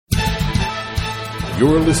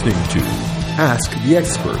You're listening to Ask the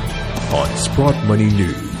Expert on Sprott Money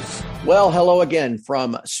News. Well, hello again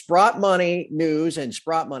from Sprott Money News and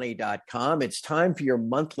SprottMoney.com. It's time for your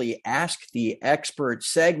monthly Ask the Expert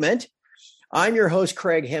segment. I'm your host,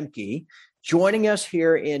 Craig Hemke. Joining us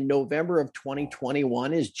here in November of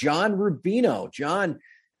 2021 is John Rubino. John,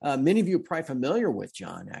 many of you are probably familiar with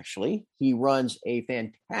John, actually. He runs a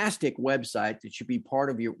fantastic website that should be part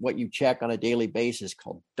of what you check on a daily basis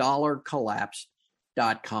called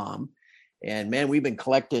dollarcollapse.com. And man, we've been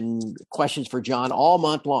collecting questions for John all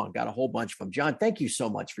month long. Got a whole bunch of them. John, thank you so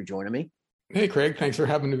much for joining me. Hey, Craig. Thanks for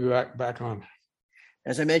having me back on.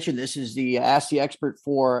 As I mentioned, this is the Ask the Expert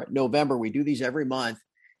for November. We do these every month.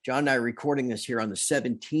 John and I are recording this here on the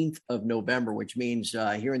 17th of November, which means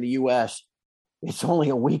here in the U.S., it's only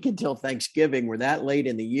a week until Thanksgiving. We're that late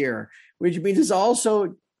in the year, which means it's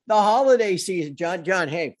also the holiday season. John,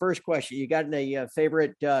 hey, first question. You got a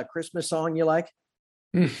favorite Christmas song you like?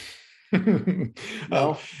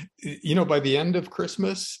 No. By the end of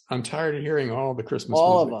Christmas, I'm tired of hearing all the Christmas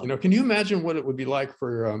music. Can you imagine what it would be like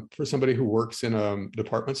for somebody who works in a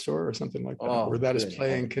department store or something like that, where that is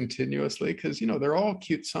playing continuously? Because, they're all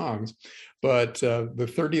cute songs, but the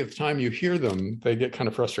 30th time you hear them, they get kind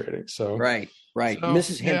of frustrating. So Right. So,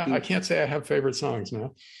 Mrs. Hemke, I can't say I have favorite songs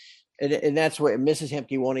now. And that's what Mrs.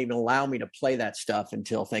 Hemke won't even allow me to play that stuff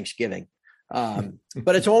until Thanksgiving.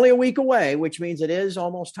 But it's only a week away, which means it is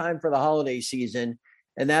almost time for the holiday season.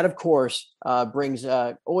 And that, of course, brings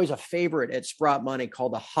always a favorite at Sprott Money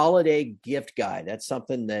called the Holiday Gift Guide. That's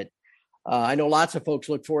something that I know lots of folks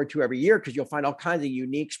look forward to every year because you'll find all kinds of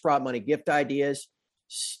unique Sprott Money gift ideas,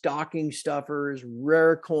 stocking stuffers,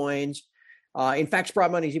 rare coins. In fact,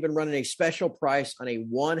 Sprott Money is even running a special price on a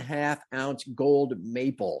 1/2 ounce gold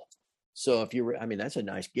maple. So that's a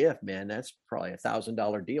nice gift, man. That's probably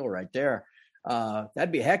 $1,000 deal right there.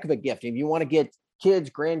 That'd be a heck of a gift. If you want to get kids,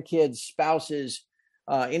 grandkids, spouses,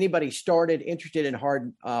 anybody interested in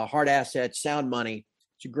hard assets, sound money,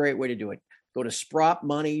 it's a great way to do it. Go to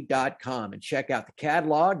SprottMoney.com and check out the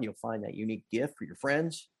catalog. You'll find that unique gift for your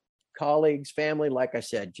friends, colleagues, family. Like I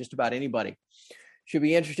said, just about anybody should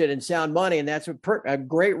be interested in sound money. And that's a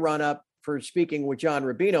great run up for speaking with John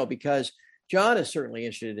Rubino, because John is certainly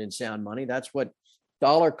interested in sound money. That's what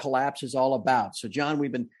Dollar Collapse is all about. So, John,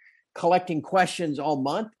 we've been collecting questions all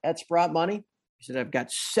month at Sprott Money. He said, I've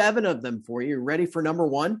got 7 of them for you. Ready for number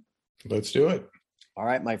 1? Let's do it. All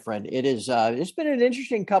right, my friend. It's been an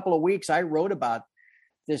interesting couple of weeks. I wrote about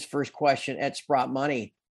this first question at Sprott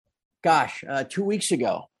Money. 2 weeks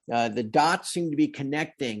ago. The dots seem to be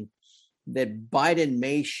connecting that Biden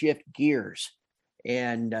may shift gears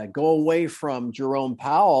and go away from Jerome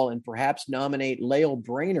Powell and perhaps nominate Lael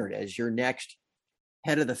Brainard as your next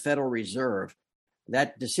head of the Federal Reserve.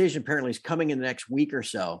 That decision apparently is coming in the next week or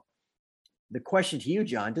so. The question to you,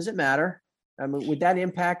 John, does it matter? I mean, would that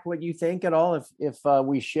impact what you think at all if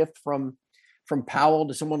we shift from Powell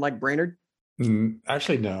to someone like Brainard?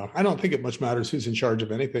 Actually, no. I don't think it much matters who's in charge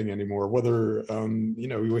of anything anymore, whether,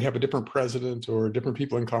 we have a different president or different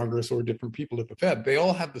people in Congress or different people at the Fed. They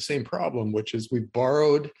all have the same problem, which is we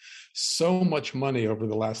borrowed so much money over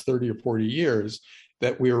the last 30 or 40 years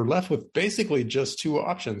that we were left with basically just 2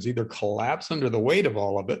 options: either collapse under the weight of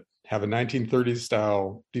all of it, have a 1930s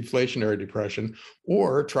style deflationary depression,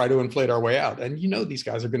 or try to inflate our way out. And these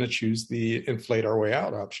guys are going to choose the inflate our way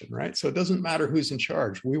out option, right? So it doesn't matter who's in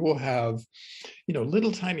charge. We will have,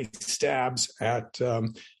 little tiny stabs at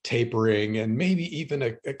tapering and maybe even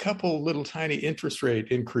a couple little tiny interest rate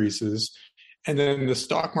increases. And then the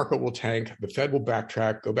stock market will tank, the Fed will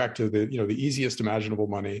backtrack, go back to the easiest imaginable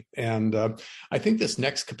money. And I think this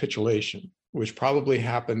next capitulation, which probably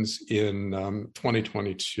happens in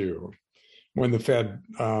 2022, when the Fed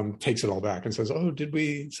takes it all back and says, "Oh, did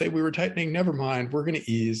we say we were tightening? Never mind, we're going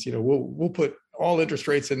to ease. We'll put all interest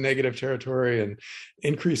rates in negative territory and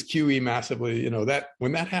increase QE massively." That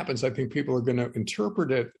when that happens, I think people are going to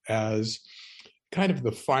interpret it as kind of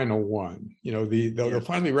the final one. They'll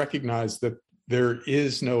finally recognize that there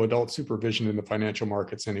is no adult supervision in the financial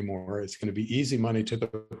markets anymore. It's going to be easy money to the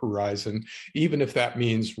horizon, even if that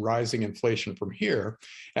means rising inflation from here.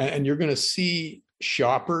 And you're going to see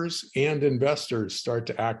shoppers and investors start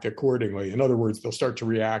to act accordingly. In other words, they'll start to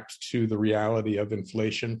react to the reality of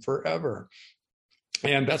inflation forever.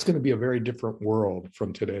 And that's going to be a very different world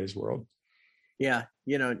from today's world. Yeah.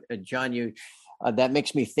 John, that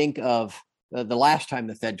makes me think of the last time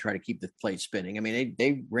the Fed tried to keep the plate spinning. I mean,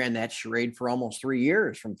 they ran that charade for almost 3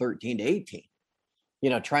 years, from 13 to 18,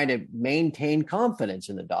 trying to maintain confidence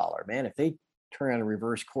in the dollar. Man, if they turn on a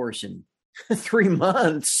reverse course in 3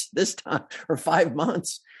 months this time, or 5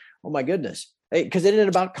 months, oh my goodness. Because isn't it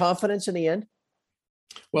about confidence in the end?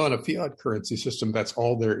 Well, in a fiat currency system, that's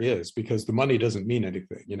all there is because the money doesn't mean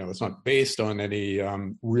anything. It's not based on any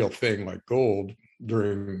real thing like gold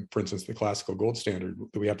during, for instance, the classical gold standard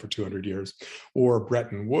that we had for 200 years, or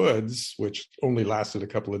Bretton Woods, which only lasted a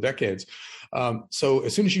couple of decades. So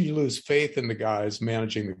as soon as you lose faith in the guys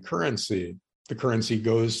managing the currency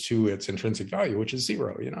goes to its intrinsic value, which is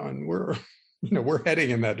zero, and we're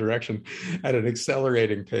heading in that direction at an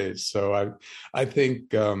accelerating pace. So I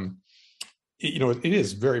think, it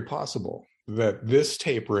is very possible that this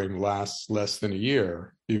tapering lasts less than a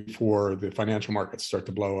year before the financial markets start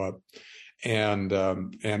to blow up. And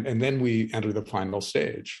then we enter the final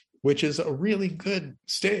stage, which is a really good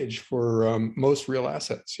stage for most real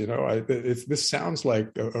assets. This sounds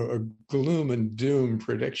like a gloom and doom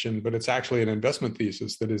prediction, but it's actually an investment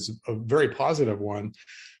thesis that is a very positive one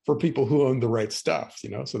for people who own the right stuff.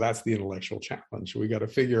 So that's the intellectual challenge. We got to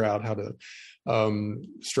figure out how to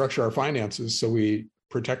structure our finances so we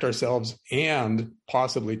protect ourselves and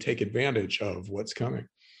possibly take advantage of what's coming.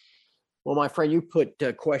 Well, my friend, you put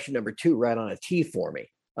question number 2 right on a tee for me.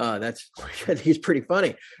 I think it's pretty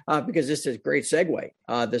funny because this is a great segue.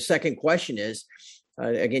 The second question is,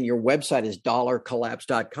 again, your website is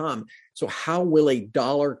dollarcollapse.com. So how will a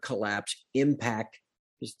dollar collapse impact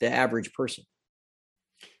just the average person?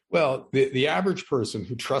 Well, the average person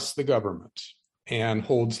who trusts the government and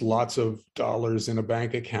holds lots of dollars in a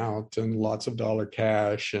bank account and lots of dollar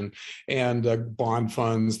cash and bond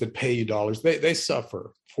funds that pay you dollars, they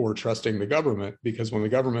suffer for trusting the government, because when the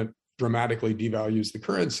government dramatically devalues the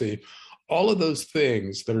currency, all of those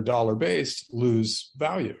things that are dollar based lose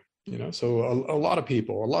value. So a lot of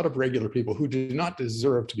people, a lot of regular people who do not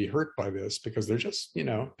deserve to be hurt by this because they're just,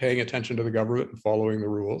 paying attention to the government and following the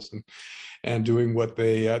rules and doing what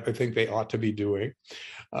they think they ought to be doing.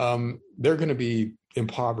 They're going to be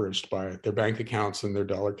impoverished by it. Their bank accounts and their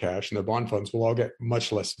dollar cash and their bond funds will all get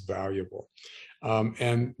much less valuable.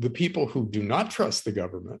 And the people who do not trust the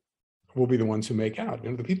government will be the ones who make out.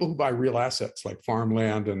 The people who buy real assets like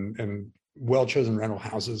farmland and well-chosen rental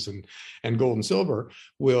houses and gold and silver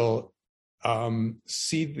will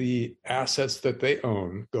see the assets that they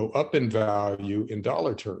own go up in value in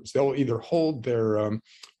dollar terms. They'll either hold their own,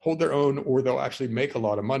 or they'll actually make a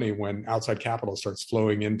lot of money when outside capital starts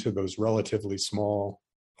flowing into those relatively small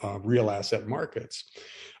real asset markets.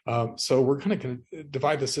 So we're kind of going to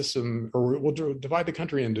divide the system, or we'll divide the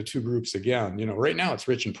country into 2 groups again. Right now it's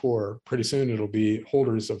rich and poor. Pretty soon it'll be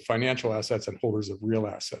holders of financial assets and holders of real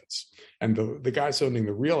assets. And the guys owning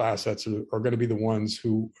the real assets are going to be the ones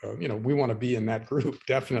who, we want to be in that group,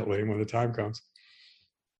 definitely, when the time comes.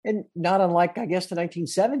 And not unlike, I guess, the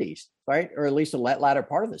 1970s, right? Or at least the latter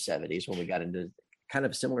part of the 70s when we got into kind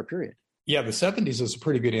of a similar period. Yeah, the 70s is a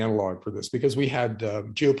pretty good analog for this because we had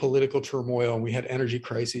geopolitical turmoil, and we had energy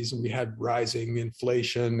crises, and we had rising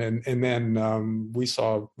inflation, and then we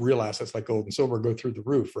saw real assets like gold and silver go through the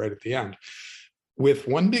roof right at the end. With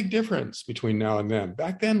one big difference between now and then.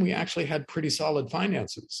 Back then, we actually had pretty solid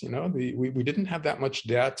finances. We didn't have that much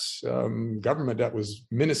debt. Government debt was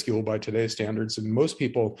minuscule by today's standards, and most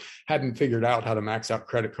people hadn't figured out how to max out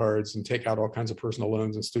credit cards and take out all kinds of personal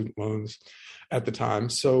loans and student loans at the time.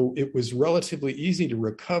 So it was relatively easy to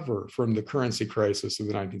recover from the currency crisis of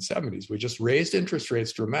the 1970s. We just raised interest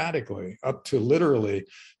rates dramatically, up to literally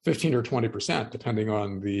 15 or 20%, depending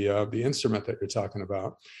on the instrument that you're talking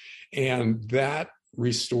about. And that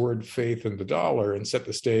restored faith in the dollar and set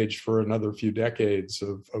the stage for another few decades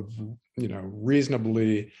of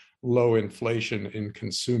reasonably low inflation in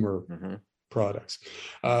consumer products.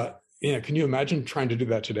 Can you imagine trying to do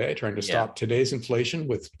that today, trying to stop today's inflation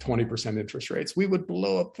with 20% interest rates? We would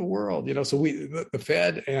blow up the world. So the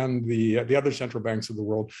Fed and the other central banks of the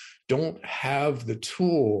world don't have the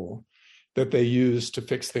tool that they used to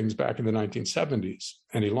fix things back in the 1970s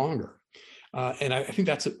any longer. And I think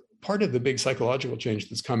that's part of the big psychological change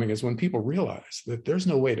that's coming is when people realize that there's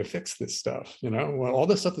no way to fix this stuff. All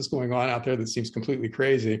the stuff that's going on out there that seems completely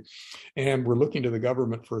crazy, and we're looking to the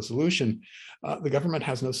government for a solution. The government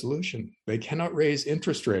has no solution. They cannot raise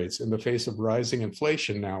interest rates in the face of rising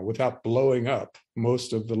inflation now without blowing up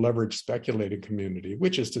most of the leveraged speculating community,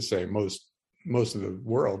 which is to say most of the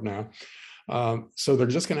world now. So they're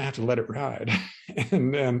just going to have to let it ride.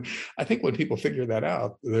 And I think when people figure that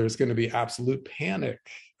out, there's going to be absolute panic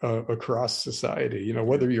across society.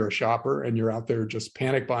 Whether you're a shopper and you're out there just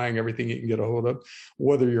panic buying everything you can get a hold of,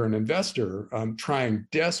 whether you're an investor trying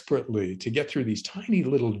desperately to get through these tiny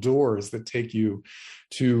little doors that take you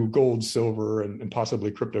to gold, silver, and possibly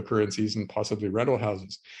cryptocurrencies and possibly rental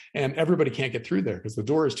houses. And everybody can't get through there because the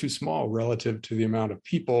door is too small relative to the amount of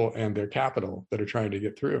people and their capital that are trying to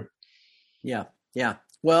get through. Yeah.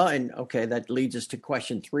 Well, and okay, that leads us to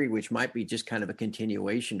question 3, which might be just kind of a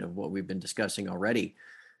continuation of what we've been discussing already.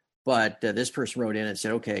 But this person wrote in and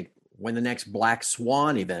said, okay, when the next black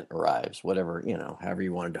swan event arrives, whatever, however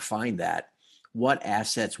you want to define that, what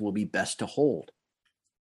assets will be best to hold?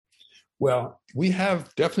 Well, we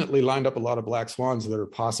have definitely lined up a lot of black swans that are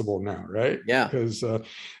possible now, right? Yeah. Because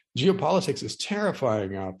geopolitics is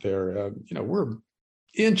terrifying out there. We're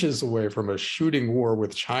inches away from a shooting war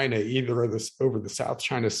with China, either over the South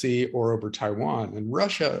China Sea or over Taiwan. And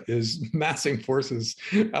Russia is massing forces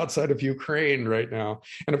outside of Ukraine right now.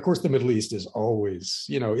 And of course, the Middle East is always,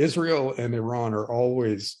 Israel and Iran are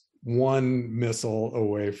always one missile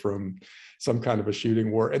away from some kind of a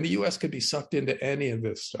shooting war. And the US could be sucked into any of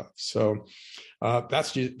this stuff. So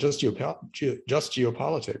that's just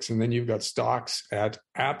geopolitics. And then you've got stocks at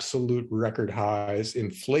absolute record highs,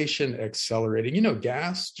 inflation accelerating.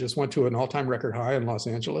 Gas just went to an all-time record high in Los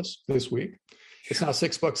Angeles this week. It's now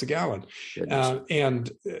 $6 a gallon.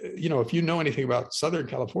 If you know anything about Southern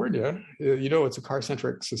California, it's a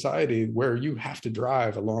car-centric society where you have to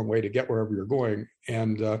drive a long way to get wherever you're going.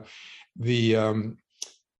 And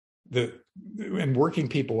and working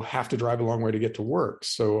people have to drive a long way to get to work.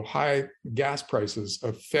 So high gas prices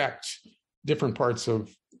affect different parts of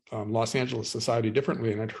Los Angeles society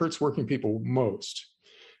differently, and it hurts working people most.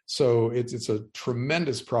 So it's a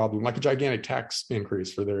tremendous problem, like a gigantic tax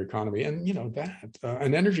increase for their economy. And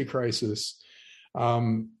an energy crisis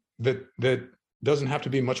that doesn't have to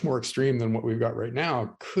be much more extreme than what we've got right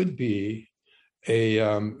now could be a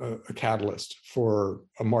catalyst for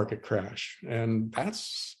a market crash. And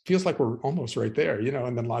feels like we're almost right there,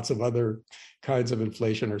 and then lots of other kinds of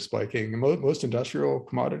inflation are spiking. Most industrial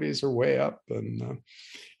commodities are way up. And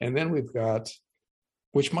then we've got,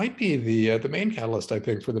 which might be the main catalyst, I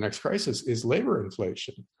think, for the next crisis, is labor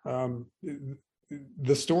inflation.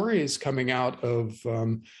 The stories coming out of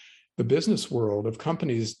the business world of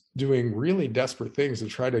companies doing really desperate things to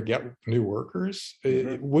try to get new workers.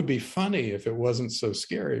 It would be funny if it wasn't so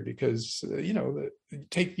scary, because,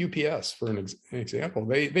 take UPS for an example.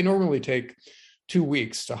 They normally take 2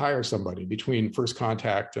 weeks to hire somebody between first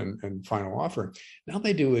contact and final offer. Now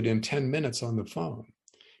they do it in 10 minutes on the phone,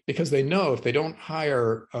 because they know if they don't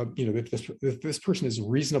hire, if this person is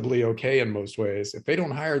reasonably okay in most ways, if they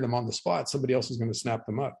don't hire them on the spot, somebody else is going to snap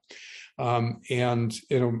them up. And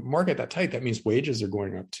in a market that tight, that means wages are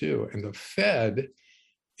going up too. And the Fed,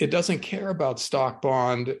 it doesn't care about stock,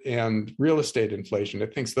 bond, and real estate inflation.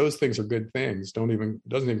 It thinks those things are good things. Doesn't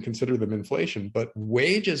even consider them inflation. But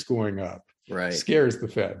wages going up scares the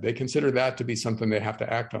Fed. They consider that to be something they have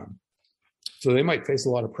to act on. So they might face a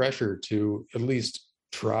lot of pressure to at least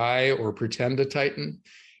try or pretend to tighten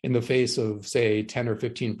in the face of, say, 10 or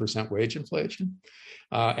 15% wage inflation.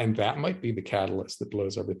 And that might be the catalyst that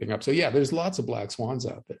blows everything up. So yeah, there's lots of black swans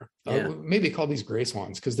out there. Maybe call these gray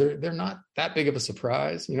swans, because they're not that big of a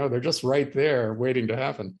surprise. They're just right there waiting to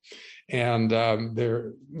happen. And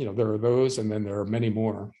there are those, and then there are many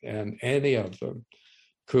more. And any of them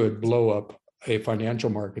could blow up a financial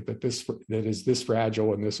market that is this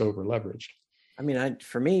fragile and this over leveraged.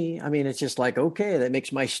 For me, it's just like, okay, that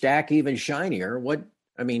makes my stack even shinier.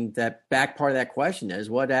 That back part of that question is,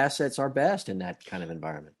 what assets are best in that kind of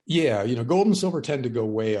environment? Yeah, gold and silver tend to go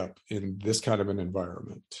way up in this kind of an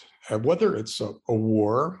environment. Whether it's a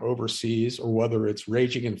war overseas or whether it's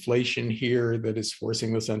raging inflation here that is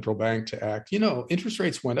forcing the central bank to act. Interest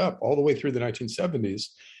rates went up all the way through the 1970s,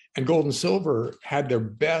 and gold and silver had their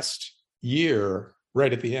best year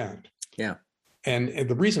right at the end. Yeah. And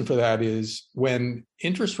the reason for that is when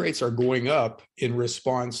interest rates are going up in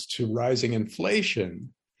response to rising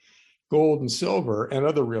inflation, gold and silver and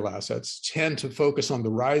other real assets tend to focus on the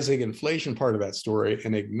rising inflation part of that story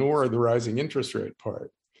and ignore the rising interest rate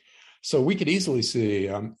part. So we could easily see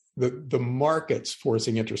the markets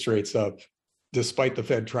forcing interest rates up despite the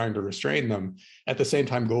Fed trying to restrain them. At the same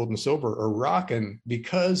time, gold and silver are rocking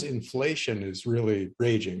because inflation is really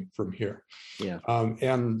raging from here. Yeah.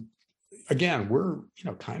 And again, we're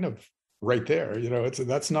kind of right there.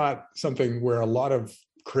 That's not something where a lot of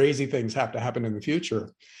crazy things have to happen in the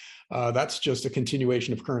future. That's just a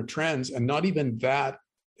continuation of current trends, and not even that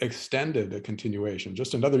extended a continuation.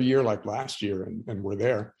 Just another year like last year, and we're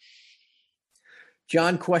there.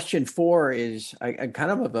 John, question 4 is a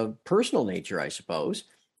kind of a personal nature, I suppose,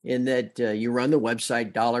 in that you run the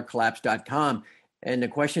website dollarcollapse.com, and the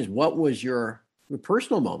question is, what was your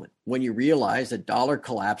personal moment when you realized that dollar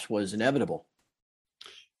collapse was inevitable?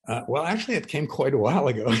 Well, actually, it came quite a while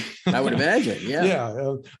ago. I would imagine, yeah.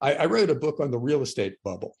 Yeah, I wrote a book on the real estate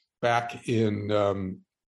bubble back in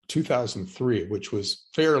 2003, which was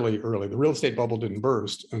fairly early. The real estate bubble didn't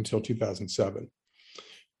burst until 2007.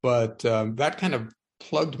 But that kind of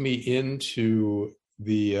plugged me into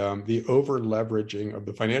the over leveraging of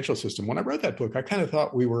the financial system. When I wrote that book, I kind of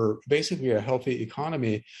thought we were basically a healthy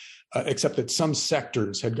economy, except that some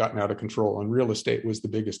sectors had gotten out of control, and real estate was the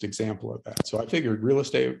biggest example of that. So I figured real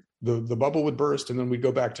estate, the bubble would burst, and then we'd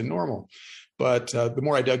go back to normal. But the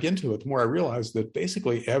more I dug into it, the more I realized that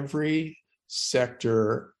basically every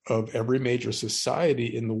sector of every major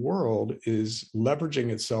society in the world is leveraging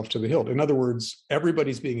itself to the hilt. In other words,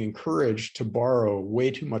 everybody's being encouraged to borrow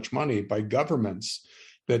way too much money by governments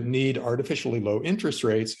that need artificially low interest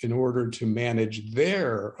rates in order to manage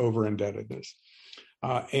their over-indebtedness.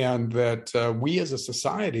 And that we as a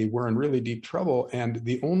society were in really deep trouble. And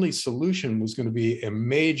the only solution was going to be a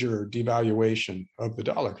major devaluation of the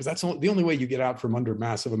dollar, because that's the only way you get out from under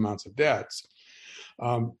massive amounts of debts.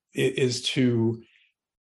 Is to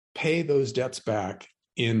pay those debts back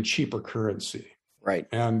in cheaper currency. Right.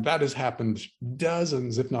 And that has happened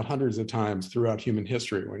dozens, if not hundreds of times throughout human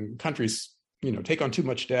history, when countries, take on too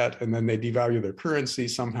much debt and then they devalue their currency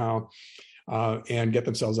somehow and get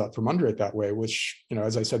themselves out from under it that way, which,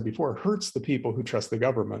 as I said before, hurts the people who trust the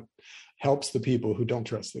government, helps the people who don't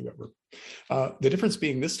trust the government. The difference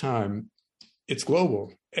being this time, it's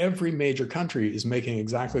global. Every major country is making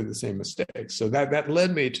exactly the same mistakes. So that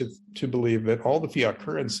led me to believe that all the fiat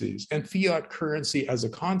currencies and fiat currency as a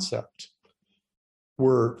concept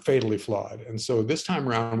were fatally flawed. And so this time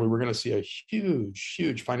around, we were going to see a huge,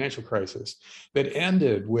 huge financial crisis that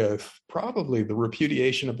ended with probably the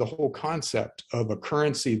repudiation of the whole concept of a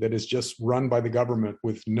currency that is just run by the government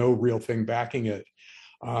with no real thing backing it.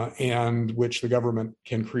 And which the government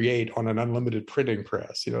can create on an unlimited printing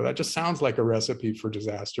press. That just sounds like a recipe for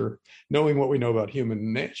disaster, knowing what we know about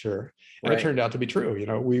human nature. And Right. It turned out to be true.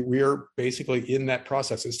 We are basically in that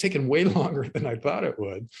process. It's taken way longer than I thought it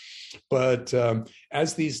would. But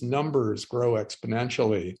as these numbers grow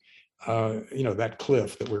exponentially, that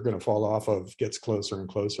cliff that we're going to fall off of gets closer and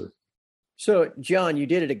closer. So, John, you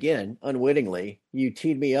did it again, unwittingly. You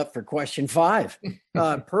teed me up for question 5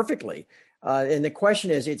 perfectly. And the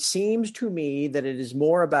question is, it seems to me that it is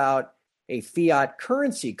more about a fiat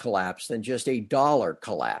currency collapse than just a dollar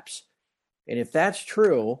collapse. And if that's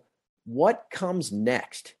true, what comes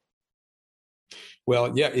next?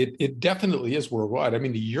 Well, yeah, it definitely is worldwide. I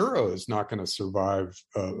mean, the euro is not going to survive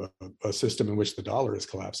a system in which the dollar is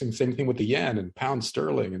collapsing. Same thing with the yen and pound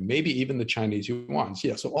sterling and maybe even the Chinese yuan.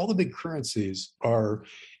 Yeah, so all the big currencies are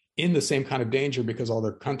in the same kind of danger because all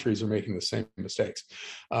their countries are making the same mistakes.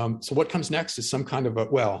 So what comes next is some kind of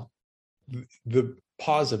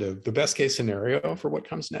the best case scenario for what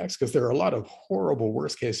comes next, because there are a lot of horrible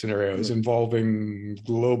worst case scenarios involving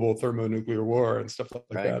global thermonuclear war and stuff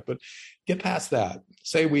like that. But get past that.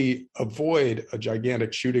 Say we avoid a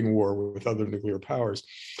gigantic shooting war with other nuclear powers.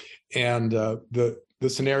 And the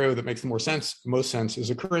scenario that makes the most sense is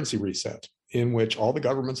a currency reset in which all the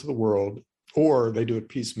governments of the world, or they do it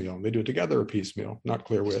piecemeal, they do it together or piecemeal, not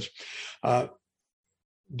clear which,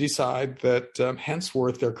 decide that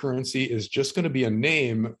henceforth their currency is just going to be a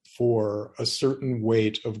name for a certain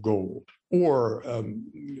weight of gold or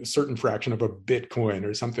a certain fraction of a Bitcoin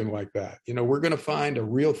or something like that. We're going to find a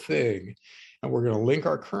real thing and we're going to link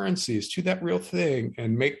our currencies to that real thing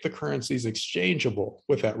and make the currencies exchangeable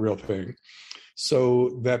with that real thing,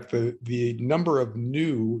 so that the number of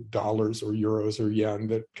new dollars or euros or yen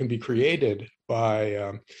that can be created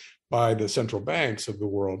by the central banks of the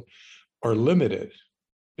world are limited,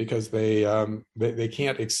 because they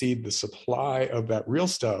can't exceed the supply of that real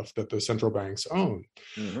stuff that the central banks own.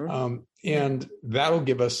 Mm-hmm. And that'll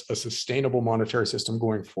give us a sustainable monetary system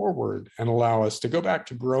going forward and allow us to go back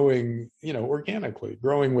to growing, organically,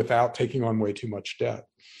 growing without taking on way too much debt.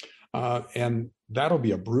 And that'll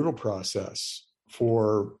be a brutal process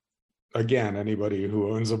for, again, anybody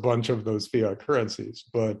who owns a bunch of those fiat currencies.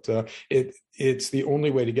 But it's the only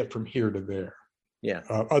way to get from here to there. Yeah.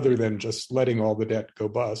 Other than just letting all the debt go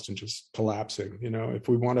bust and just collapsing. If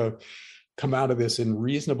we want to come out of this in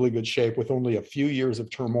reasonably good shape with only a few years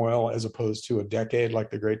of turmoil as opposed to a decade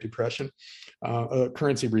like the Great Depression, a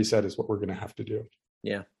currency reset is what we're going to have to do.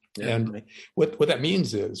 Yeah. And what that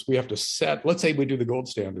means is we have to set, let's say we do the gold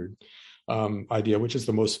standard idea, which is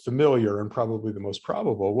the most familiar and probably the most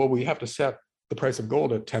probable. Well, we have to set the price of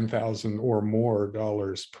gold at $10,000 or more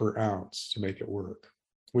dollars per ounce to make it work,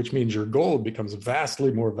 which means your gold becomes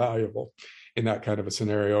vastly more valuable in that kind of a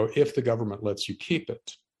scenario if the government lets you keep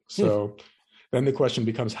it. So then the question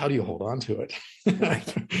becomes, how do you hold on to it?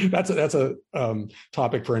 That's a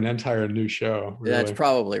topic for an entire new show. Really. That's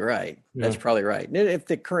probably right. Yeah. That's probably right. And if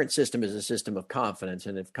the current system is a system of confidence,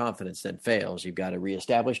 and if confidence then fails, you've got to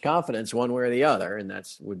reestablish confidence one way or the other, and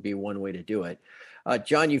that's would be one way to do it.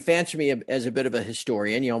 John, you fancy me as a bit of a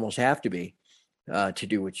historian. You almost have to be to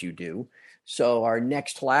do what you do. So our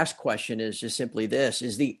last question is just simply this: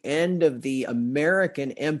 is the end of the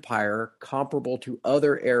American empire comparable to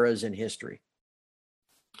other eras in history?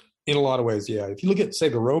 In a lot of ways, yeah. If you look at, say,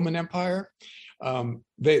 the Roman Empire,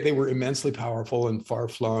 they were immensely powerful and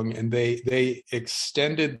far-flung, and they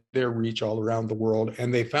extended their reach all around the world,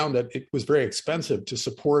 and they found that it was very expensive to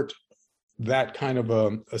support that kind of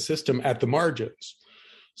a system at the margins.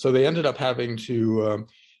 So they ended up having to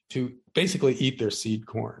basically eat their seed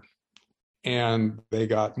corn. And they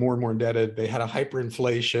got more and more indebted. They had a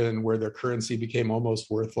hyperinflation where their currency became almost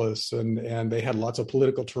worthless, and they had lots of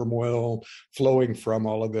political turmoil flowing from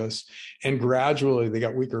all of this. And gradually they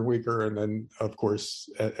got weaker and weaker. And then, of course,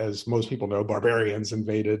 as most people know, barbarians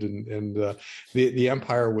invaded, and the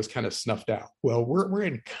empire was kind of snuffed out. Well, we're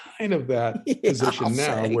in kind of that position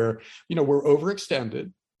now where, we're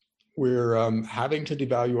overextended. We're having to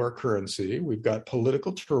devalue our currency. We've got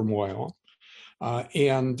political turmoil.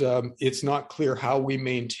 And it's not clear how we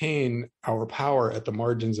maintain our power at the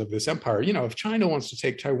margins of this empire. If China wants to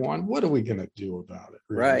take Taiwan, what are we going to do about it?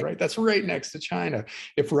 Really, right? That's right next to China.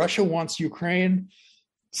 If Russia wants Ukraine,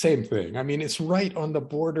 same thing. I mean, it's right on the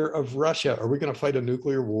border of Russia. Are we going to fight a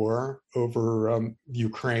nuclear war over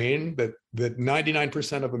Ukraine that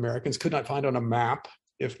 99% of Americans could not find on a map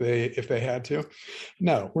if they had to?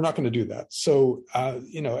 No, we're not going to do that. So,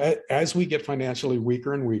 as we get financially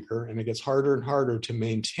weaker and weaker, and it gets harder and harder to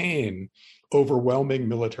maintain overwhelming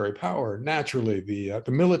military power, naturally the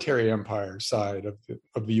military empire side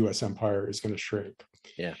of the U.S. empire is going to shrink.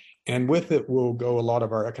 Yeah. And with it will go a lot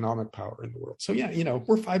of our economic power in the world. So yeah,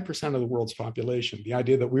 we're 5% of the world's population. The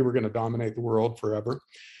idea that we were going to dominate the world forever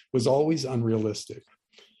was always unrealistic.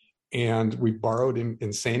 And we borrowed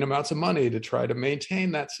insane amounts of money to try to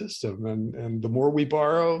maintain that system. And the more we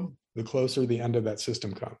borrow, the closer the end of that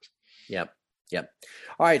system comes. Yep.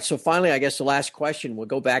 All right. So finally, I guess the last question, we'll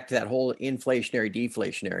go back to that whole inflationary,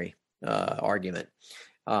 deflationary argument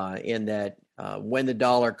in that when the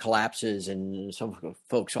dollar collapses, and some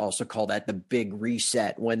folks also call that the big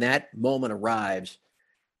reset, when that moment arrives,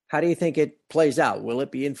 how do you think it plays out? Will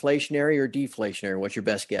it be inflationary or deflationary? What's your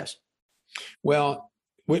best guess? Well,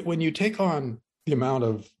 when you take on the amount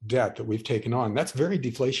of debt that we've taken on, that's very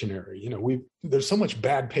deflationary. There's so much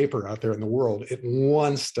bad paper out there in the world. It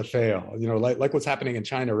wants to fail, like what's happening in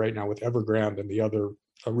China right now with Evergrande and the other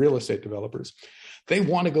real estate developers. They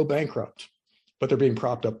want to go bankrupt, but they're being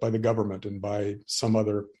propped up by the government and by some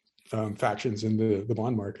other factions in the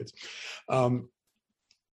bond markets. And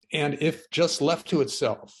if just left to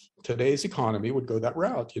itself, today's economy would go that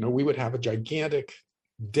route. We would have a gigantic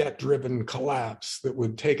debt-driven collapse that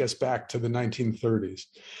would take us back to the 1930s.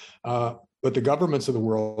 But the governments of the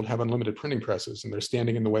world have unlimited printing presses, and they're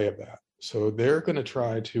standing in the way of that. So they're going to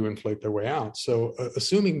try to inflate their way out. So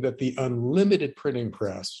assuming that the unlimited printing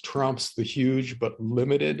press trumps the huge but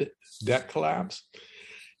limited debt collapse,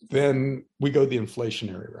 then we go the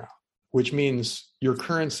inflationary route, which means your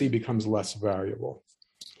currency becomes less valuable.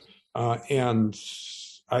 And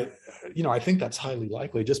I think that's highly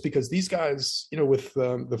likely, just because these guys, with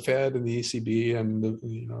the Fed and the ECB and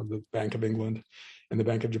the Bank of England and the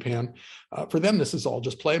Bank of Japan, for them this is all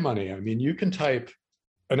just play money. I mean, you can type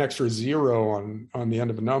an extra zero on the end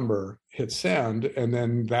of a number, hit send, and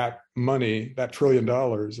then that money, that $1 trillion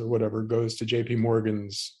or whatever, goes to JP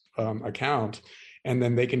Morgan's account, and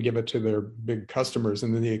then they can give it to their big customers,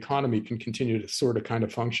 and then the economy can continue to sort of kind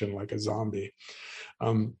of function like a zombie.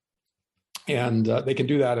 And they can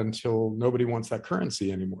do that until nobody wants that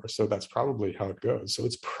currency anymore. So that's probably how it goes. So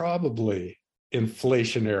it's probably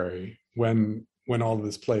inflationary when all of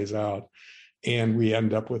this plays out and we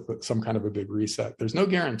end up with some kind of a big reset. There's no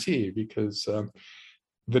guarantee, because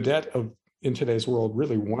the debt in today's world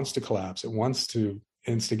really wants to collapse. It wants to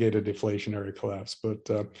instigate a deflationary collapse. But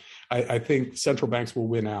I think central banks will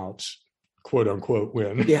win out, quote unquote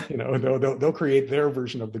win. Yeah. They'll create their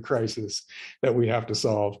version of the crisis that we have to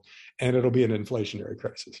solve, and it'll be an inflationary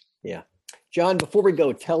crisis. Yeah. John, before we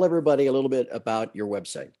go, tell everybody a little bit about your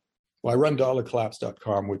website. Well, I run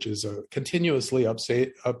dollarcollapse.com, which is a continuously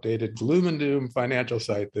updated gloom and doom financial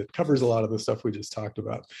site that covers a lot of the stuff we just talked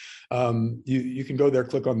about. You can go there,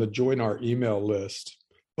 click on the join our email list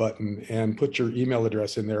button, and put your email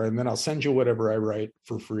address in there, and then I'll send you whatever I write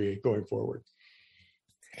for free going forward.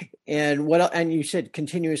 And you said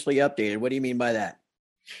continuously updated. What do you mean by that?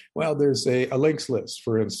 Well, there's a links list,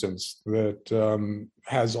 for instance, that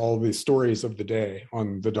has all the stories of the day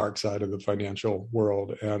on the dark side of the financial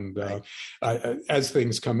world. And as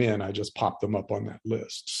things come in, I just pop them up on that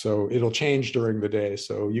list. So it'll change during the day.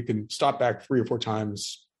 So you can stop back 3 or 4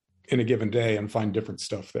 times in a given day and find different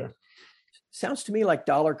stuff there. Sounds to me like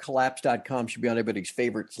dollarcollapse.com should be on everybody's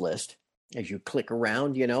favorites list as you click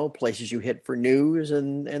around, places you hit for news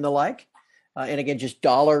and the like. And again, just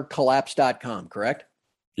dollarcollapse.com, correct?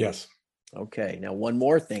 Yes. Okay. Now, one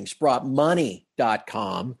more thing,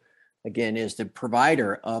 sprottmoney.com, again, is the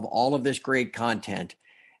provider of all of this great content.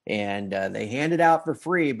 And they hand it out for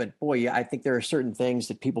free. But boy, I think there are certain things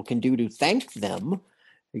that people can do to thank them.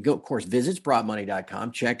 You go, of course, visit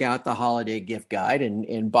sprottmoney.com, check out the holiday gift guide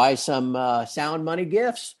and buy some sound money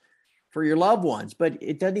gifts for your loved ones. But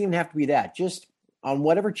it doesn't even have to be that. Just on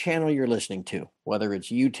whatever channel you're listening to, whether it's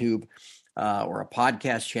YouTube or a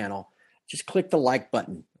podcast channel, just click the like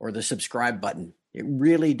button or the subscribe button. It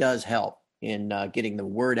really does help in getting the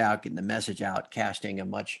word out, getting the message out, casting a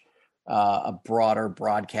broader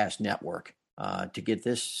broadcast network to get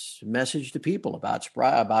this message to people about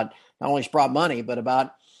not only Sprott Money, but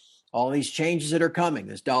about all these changes that are coming,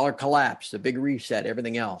 this dollar collapse, the big reset,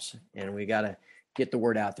 everything else. And we got to get the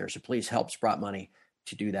word out there. So please help Sprott Money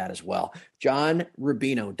to do that as well. John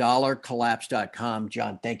Rubino, dollarcollapse.com.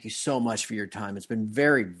 John, thank you so much for your time. It's been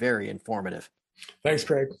very, very informative. Thanks,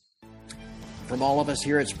 Craig. From all of us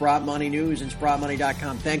here at Sprott Money News and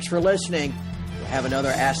SprottMoney.com, thanks for listening. We'll have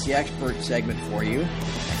another Ask the Expert segment for you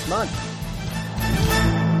next month.